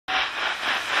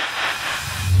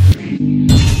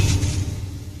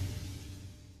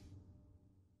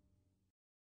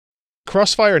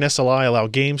Crossfire and SLI allow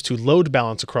games to load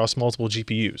balance across multiple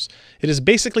GPUs. It is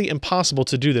basically impossible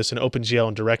to do this in OpenGL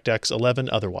and DirectX 11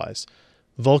 otherwise.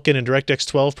 Vulkan and DirectX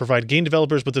 12 provide game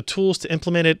developers with the tools to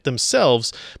implement it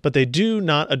themselves, but they do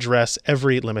not address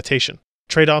every limitation.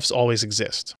 Trade-offs always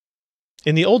exist.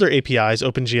 In the older APIs,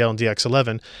 OpenGL and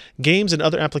DX11, games and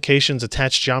other applications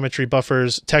attach geometry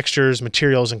buffers, textures,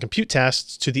 materials, and compute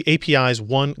tasks to the API's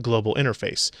one global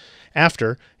interface.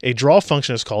 After, a draw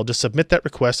function is called to submit that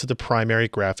request to the primary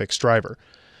graphics driver.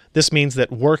 This means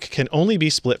that work can only be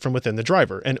split from within the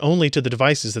driver, and only to the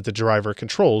devices that the driver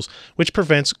controls, which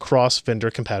prevents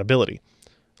cross-vendor compatibility.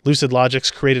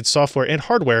 LucidLogix created software and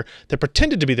hardware that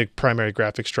pretended to be the primary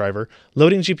graphics driver,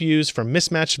 loading GPUs from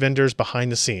mismatched vendors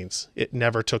behind the scenes. It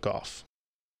never took off.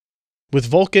 With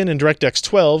Vulkan and DirectX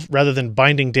 12, rather than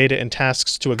binding data and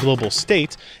tasks to a global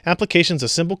state, applications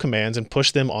assemble commands and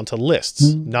push them onto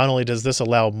lists. Not only does this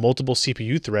allow multiple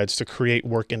CPU threads to create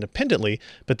work independently,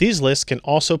 but these lists can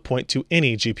also point to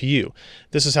any GPU.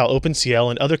 This is how OpenGL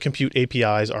and other compute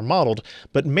APIs are modeled,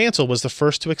 but Mantle was the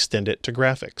first to extend it to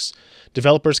graphics.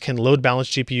 Developers can load balance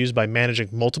GPUs by managing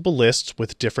multiple lists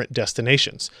with different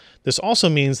destinations. This also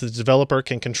means the developer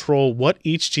can control what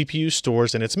each GPU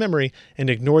stores in its memory and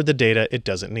ignore the data it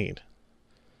doesn't need.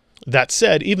 That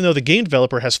said, even though the game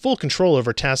developer has full control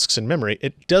over tasks in memory,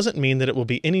 it doesn't mean that it will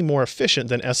be any more efficient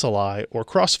than SLI or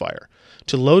Crossfire.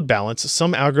 To load balance,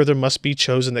 some algorithm must be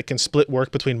chosen that can split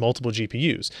work between multiple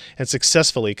GPUs and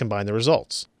successfully combine the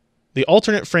results. The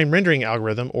alternate frame rendering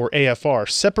algorithm, or AFR,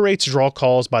 separates draw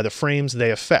calls by the frames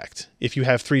they affect. If you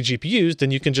have 3 GPUs,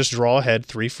 then you can just draw ahead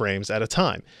 3 frames at a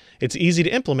time. It's easy to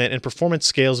implement and performance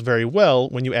scales very well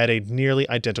when you add a nearly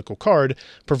identical card,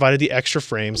 provided the extra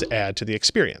frames add to the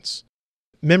experience.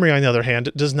 Memory, on the other hand,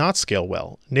 does not scale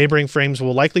well. Neighboring frames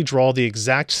will likely draw the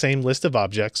exact same list of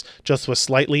objects, just with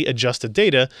slightly adjusted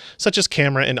data, such as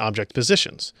camera and object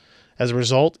positions. As a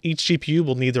result, each GPU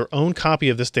will need their own copy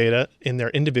of this data in their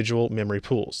individual memory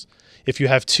pools. If you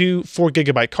have 2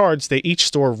 4GB cards, they each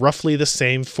store roughly the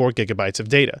same 4 GB of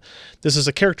data. This is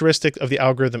a characteristic of the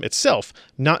algorithm itself,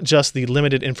 not just the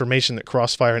limited information that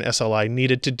Crossfire and SLI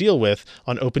needed to deal with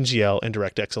on OpenGL and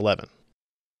DirectX 11.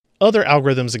 Other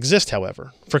algorithms exist,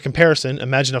 however. For comparison,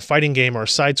 imagine a fighting game or a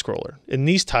side-scroller. In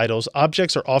these titles,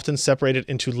 objects are often separated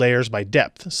into layers by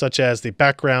depth, such as the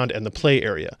background and the play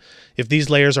area. If these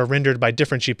layers are rendered by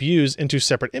different GPUs into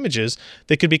separate images,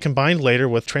 they could be combined later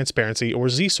with transparency or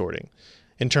Z-sorting.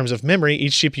 In terms of memory,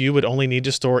 each GPU would only need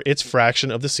to store its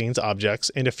fraction of the scene's objects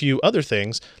and a few other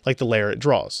things, like the layer it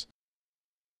draws.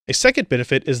 A second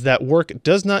benefit is that work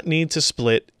does not need to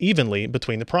split evenly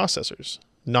between the processors.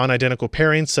 Non-identical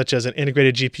pairings, such as an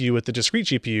integrated GPU with a discrete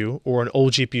GPU or an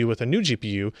old GPU with a new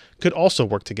GPU, could also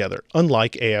work together,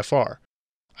 unlike AFR.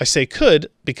 I say could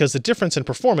because the difference in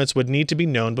performance would need to be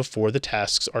known before the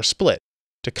tasks are split.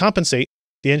 To compensate,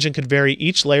 the engine could vary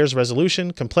each layer's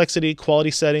resolution, complexity, quality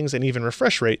settings, and even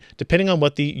refresh rate, depending on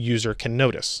what the user can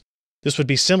notice. This would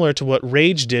be similar to what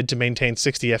Rage did to maintain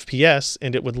 60 FPS,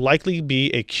 and it would likely be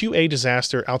a QA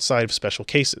disaster outside of special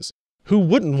cases. Who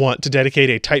wouldn't want to dedicate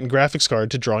a Titan graphics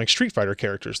card to drawing Street Fighter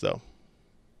characters, though?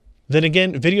 Then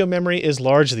again, video memory is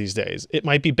large these days. It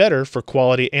might be better for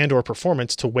quality and/or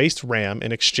performance to waste RAM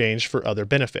in exchange for other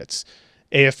benefits.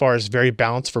 AFR is very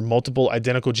balanced for multiple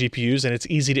identical GPUs and it's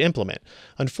easy to implement.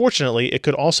 Unfortunately, it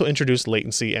could also introduce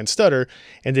latency and stutter,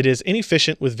 and it is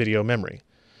inefficient with video memory.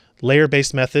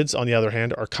 Layer-based methods, on the other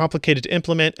hand, are complicated to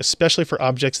implement, especially for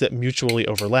objects that mutually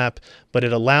overlap, but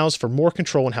it allows for more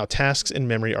control in how tasks in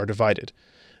memory are divided.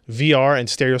 VR and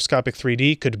stereoscopic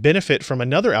 3D could benefit from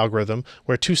another algorithm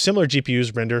where 2 similar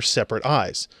GPUs render separate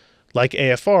eyes. Like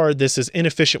AFR, this is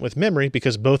inefficient with memory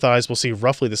because both eyes will see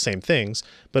roughly the same things,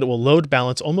 but it will load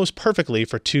balance almost perfectly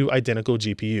for 2 identical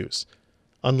GPUs.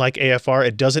 Unlike AFR,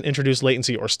 it doesn't introduce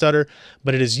latency or stutter,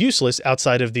 but it is useless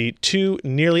outside of the 2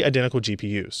 nearly identical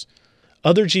GPUs.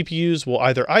 Other GPUs will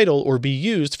either idle or be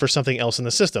used for something else in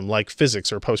the system, like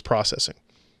physics or post-processing.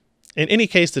 In any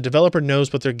case, the developer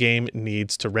knows what their game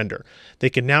needs to render.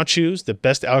 They can now choose the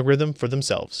best algorithm for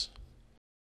themselves.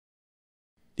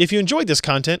 If you enjoyed this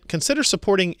content, consider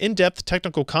supporting in-depth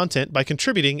technical content by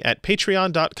contributing at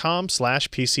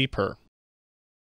patreon.com/PCPer.